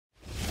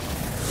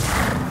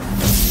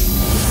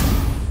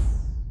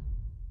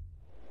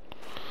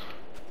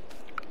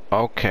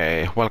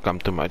Okay, welcome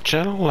to my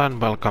channel and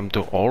welcome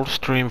to Old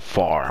Stream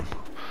Farm.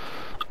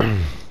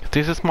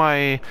 This is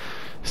my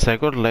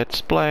second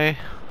Let's Play.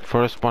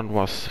 First one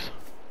was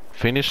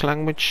Finnish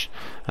language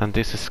and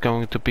this is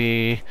going to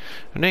be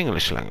an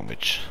English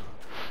language.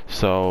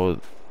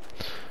 So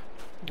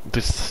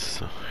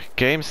this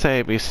game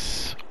save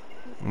is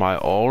my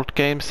old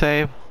game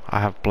save. I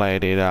have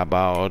played it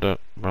about,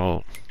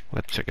 well,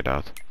 let's check it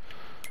out.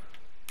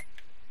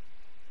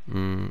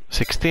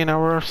 16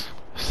 hours,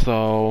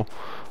 so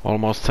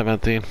almost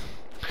 17.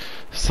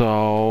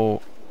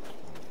 So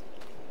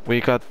we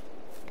got,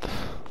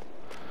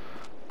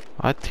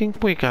 I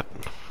think we got,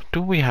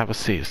 do we have a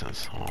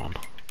seasons on?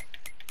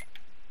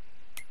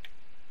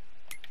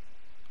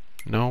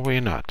 No, we're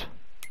not.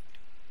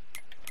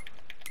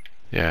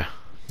 Yeah,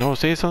 no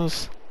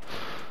seasons.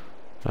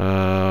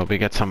 We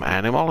get some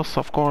animals,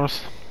 of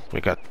course. We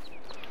got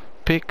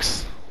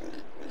pigs,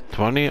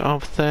 20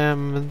 of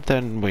them, and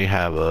then we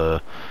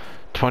have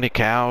 20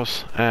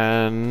 cows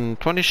and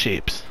 20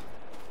 sheep.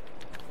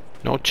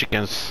 No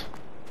chickens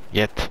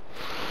yet.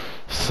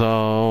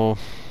 So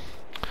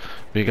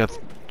we got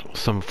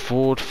some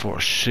food for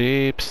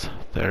sheep.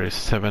 There is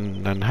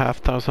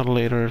 7,500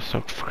 liters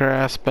of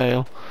grass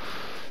bale.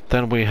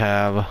 Then we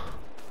have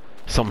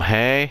some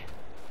hay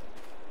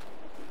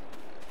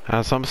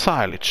and some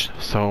silage.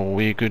 So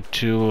we could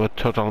do a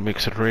total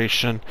mixed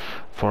ration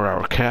for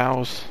our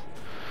cows.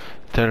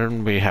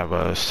 Then we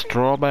have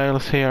straw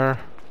bales here.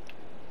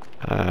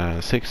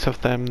 6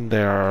 of them.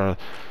 There are,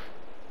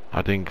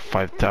 I think,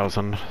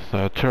 30,000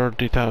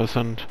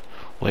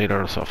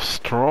 liters of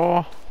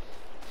straw.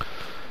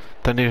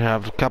 Then you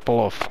have a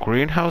couple of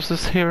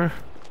greenhouses here.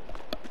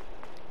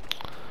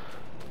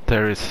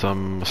 There is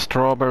some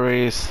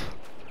strawberries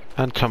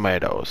and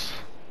tomatoes.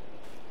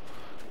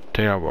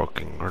 They are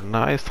working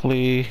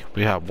nicely.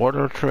 We have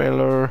water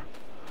trailer,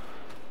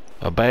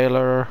 a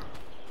baler.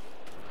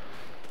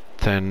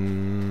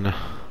 Then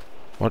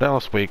what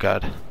else we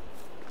got?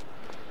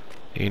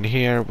 In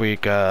here we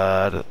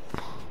got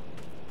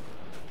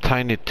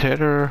tiny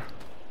tether,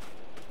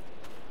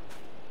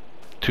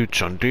 2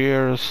 John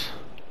Deeres,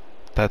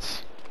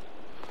 that's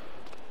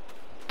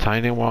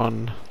tiny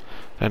one.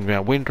 Then we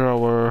have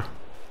windrower,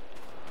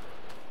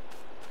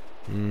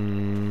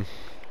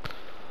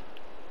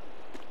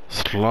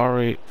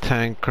 slurry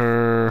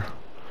tanker,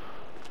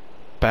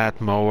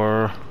 bat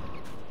mower,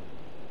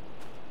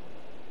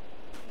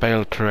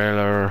 bale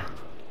trailer.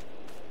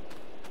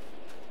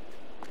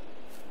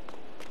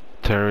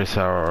 There is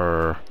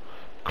our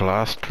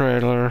glass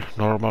trailer,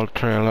 normal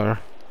trailer.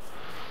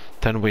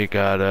 Then we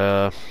got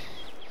a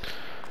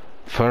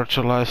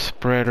fertilizer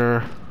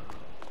spreader.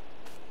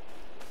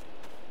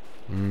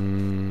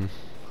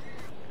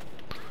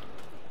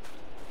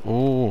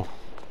 Ooh,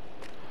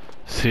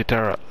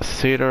 cedar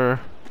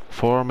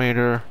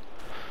 4-meter.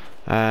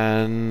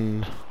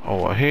 And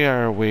over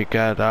here we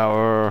got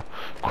our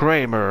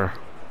Kramer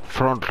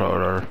front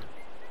loader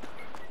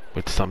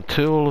with some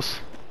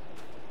tools.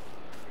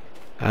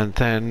 And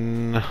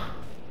then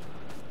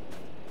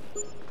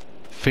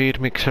feed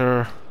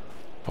mixer,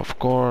 of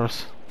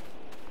course.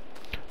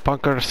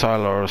 Bunker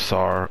silos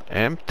are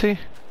empty,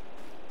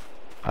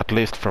 at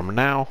least from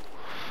now.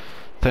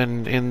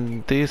 Then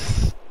in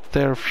this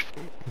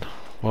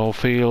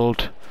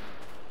field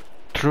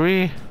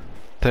 3,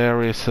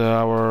 there is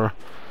our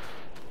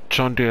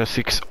John Deere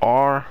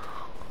 6R.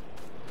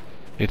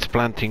 It's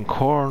planting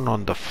corn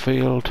on the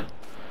field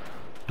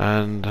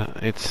and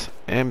it's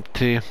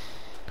empty.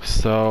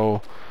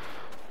 So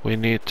we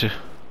need to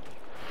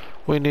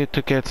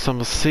get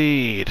some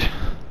seed.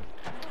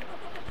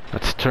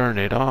 Let's turn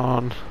it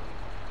on.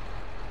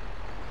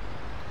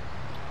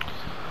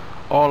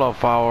 All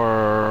of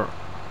our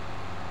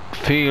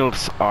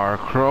fields are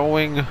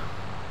growing.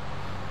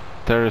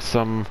 There is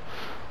some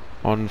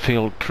on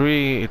field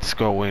 3, it's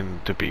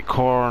going to be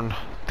corn.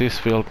 This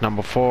field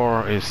number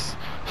 4 is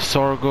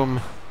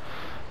sorghum.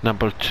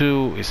 Number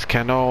 2 is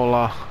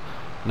canola.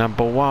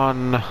 Number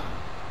 1,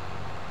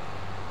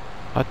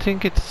 I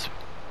think it's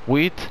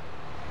wheat,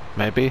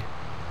 maybe.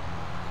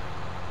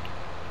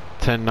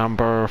 Then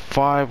number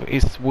 5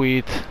 is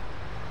wheat.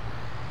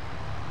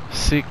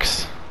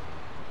 6,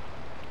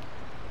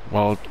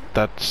 well,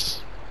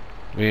 that's,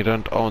 we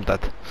don't own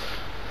that.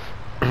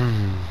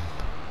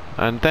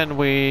 And then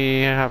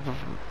we have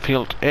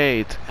field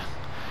 8.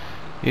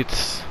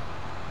 It's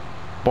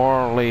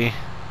barley.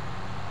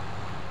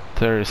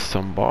 There is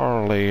some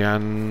barley.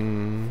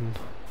 And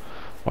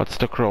what's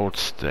the growth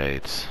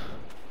states?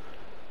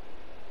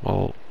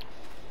 Well,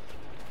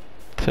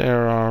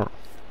 there are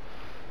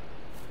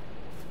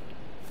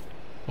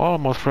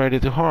almost ready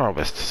to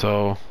harvest,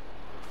 so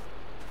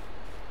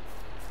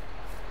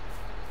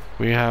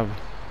we have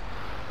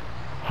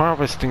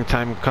harvesting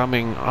time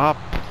coming up.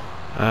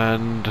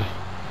 And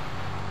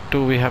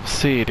do we have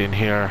seed in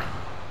here?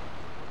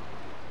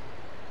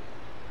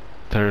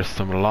 There's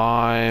some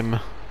lime.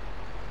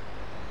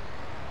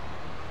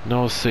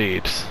 No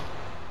seeds.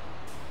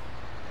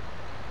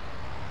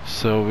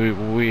 So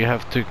we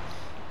have to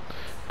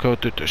go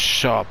to the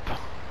shop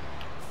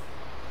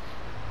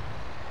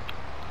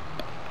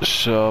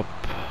shop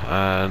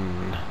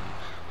and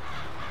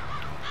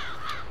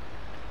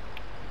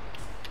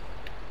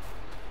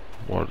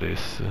what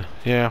is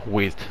yeah,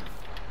 wheat.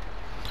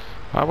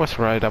 I was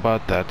right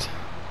about that.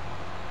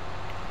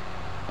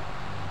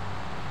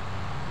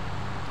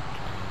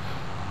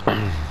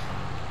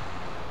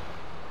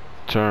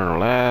 Turn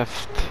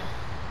left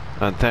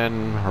and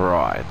then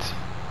right.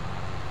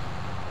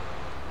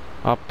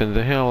 Up in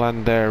the hill,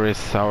 and there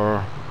is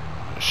our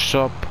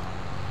shop,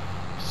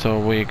 so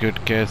we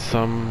could get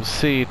some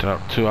seed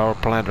to our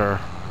planter.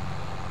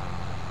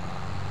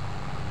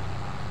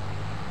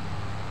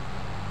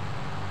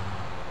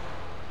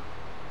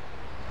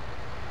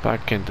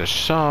 Back in the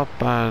shop,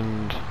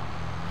 and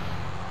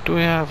do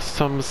we have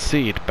some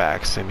seed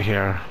bags in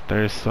here?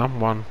 There is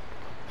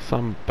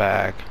some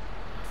bag.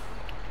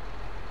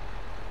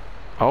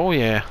 Oh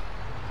yeah,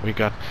 we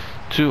got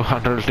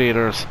 200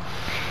 liters.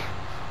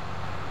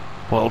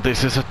 Well,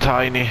 this is a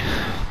tiny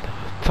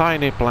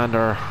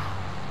planter,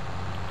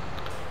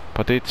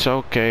 but it's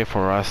okay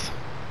for us.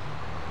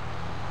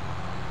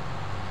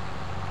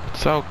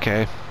 It's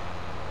okay.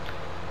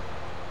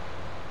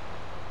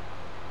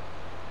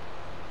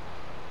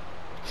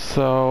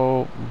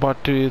 So,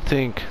 what do you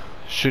think?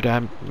 Should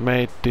I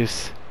make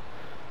this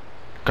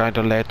kind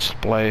of let's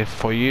play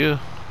for you,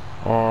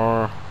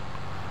 or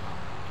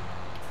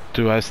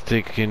do I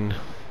stick in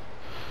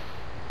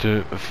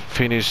to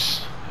finish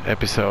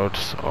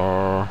episodes?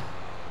 Or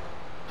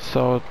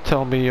so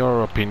tell me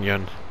your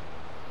opinion.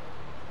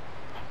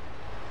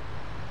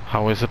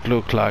 How does it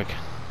look like?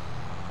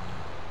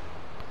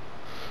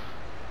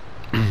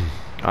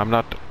 I'm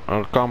not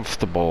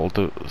comfortable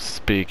to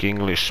speak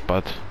English,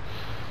 but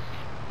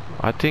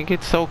I think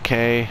it's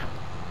okay.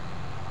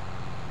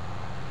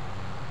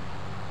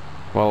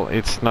 Well,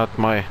 it's not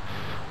my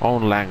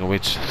own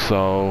language,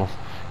 so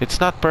it's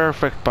not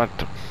perfect, but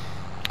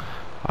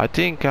I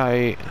think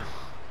I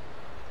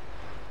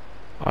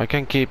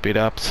can keep it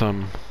up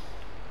some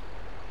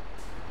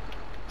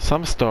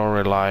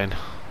storyline.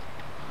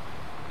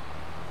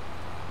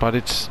 But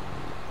it's,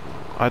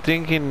 I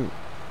think, in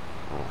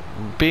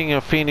being a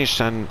Finnish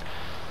and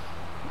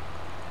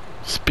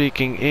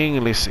speaking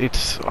English,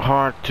 it's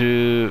hard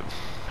to,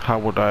 how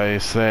would I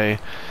say,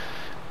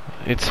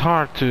 it's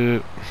hard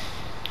to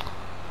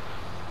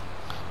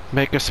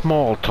make a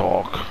small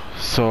talk.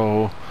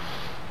 So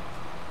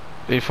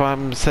if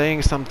I'm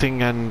saying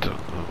something and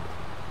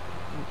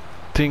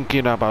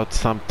thinking about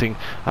something,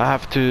 I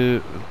have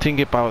to think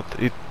about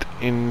it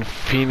in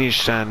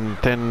Finnish and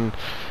then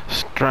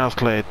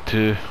translate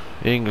to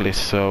English,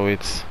 so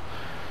it's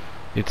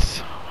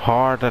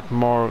hard and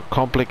more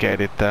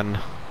complicated than,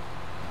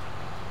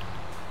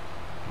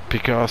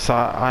 because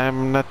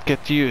I'm not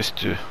get used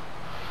to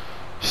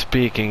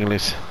speak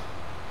English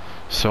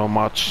so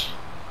much.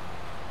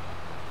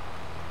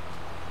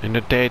 In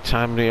the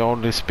daytime we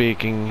only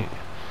speaking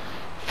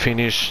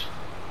Finnish,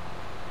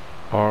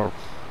 or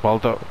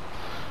well,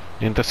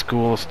 in the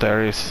schools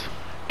there is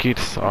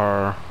kids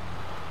are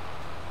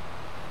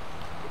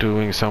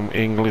doing some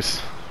English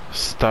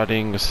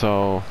studying,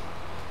 so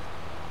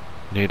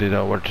need it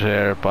over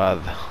there, but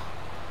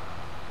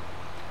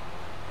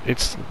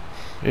it's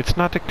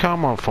not a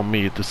common for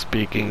me to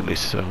speak English,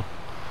 so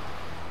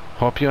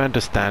hope you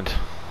understand.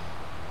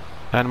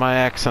 And my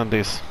accent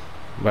is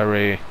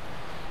very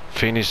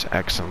Finnish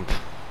accent.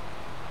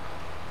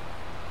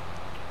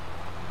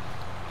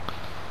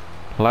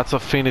 Lots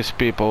of Finnish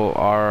people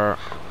are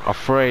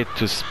afraid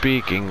to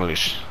speak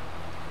English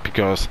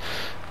because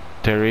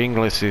their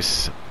English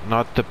is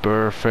not the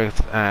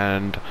perfect,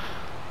 and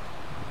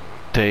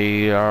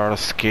they are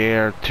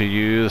scared to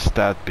use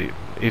that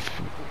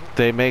if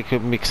they make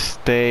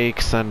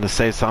mistakes and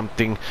say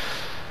something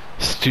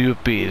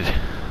stupid.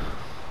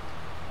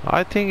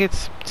 I think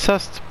it's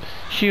just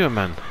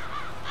human.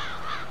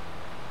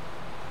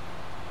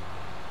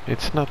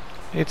 It's not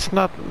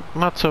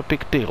so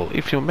big deal.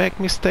 If you make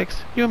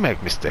mistakes, you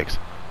make mistakes.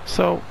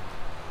 So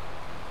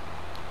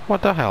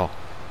what the hell?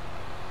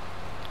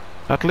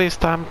 At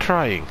least I'm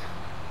trying.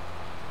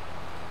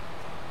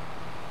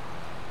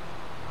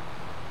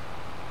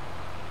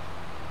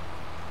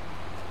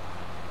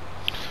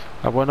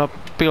 I wanna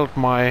build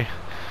my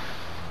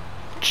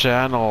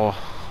channel,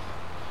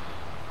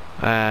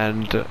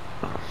 and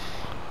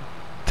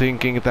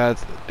thinking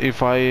that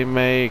if I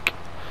make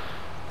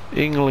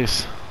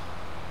English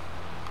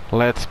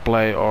let's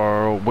play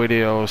or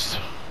videos,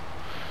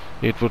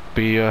 it would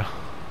be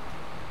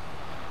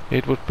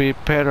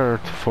better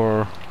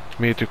for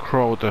me to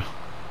grow the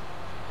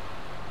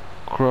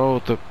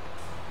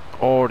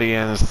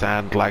audience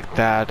and like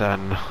that,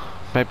 and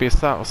maybe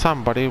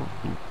somebody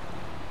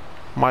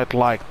might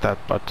like that,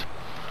 but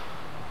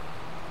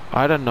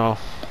I don't know.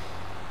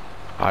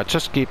 I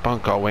just keep on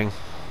going,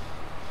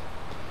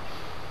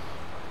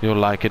 you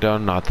like it or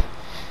not.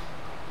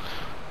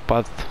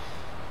 But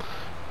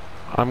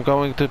I'm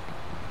going to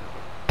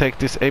take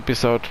this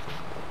episode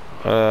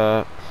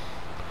a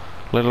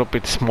little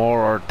bit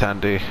smaller than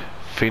the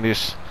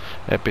Finnish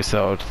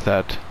episode,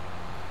 that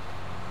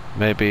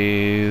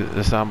maybe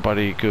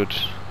somebody could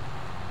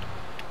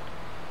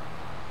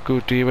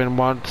could even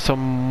want some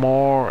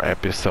more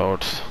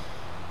episodes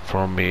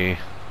from me,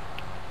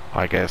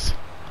 I guess.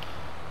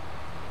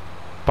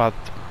 But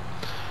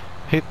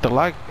hit the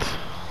like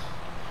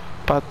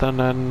button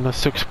and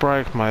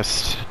subscribe my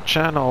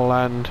channel,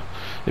 and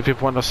if you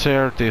want to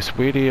share these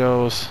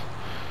videos,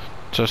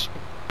 just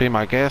be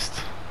my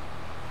guest,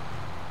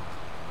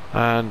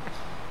 and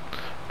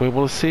we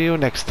will see you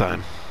next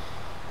time.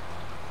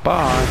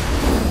 Bye.